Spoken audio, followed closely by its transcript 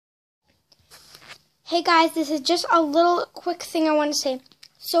Hey guys, this is just a little quick thing I want to say.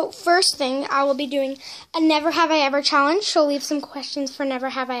 So first thing, I will be doing a Never Have I Ever challenge. So leave some questions for Never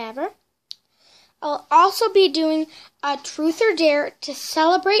Have I Ever. I'll also be doing a Truth or Dare to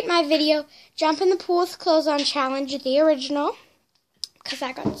celebrate my video, Jump in the Pool with Clothes On challenge, the original, because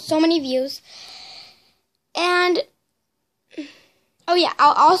I got so many views. And, oh yeah,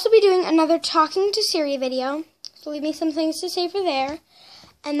 I'll also be doing another Talking to Siri video. So leave me some things to say for there.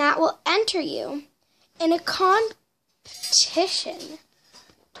 And that will enter you in a competition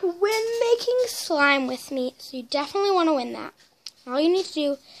to win making slime with me. So you definitely want to win that. All you need to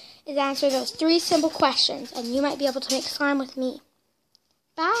do is answer those 3 simple questions, and you might be able to make slime with me.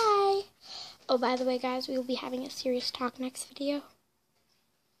 Bye! Oh, by the way, guys, we will be having a serious talk next video.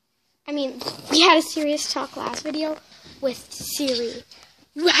 We had a serious talk last video with Siri.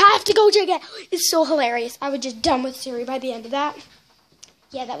 You have to go check it out. It's so hilarious. I was just done with Siri by the end of that.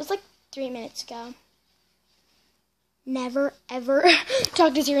 Yeah, that was like 3 minutes ago. Never, ever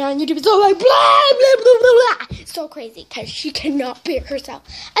talk to Siri on YouTube. It's all like blah, blah, blah, blah, blah. So crazy because she cannot bear herself.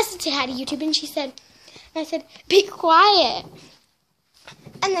 I said, say hi to YouTube, and I said, be quiet.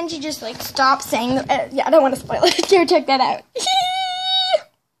 And then she just like stopped saying, yeah, I don't want to spoil it. Here, check that out.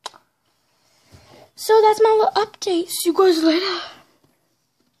 So that's my little update. See you guys later.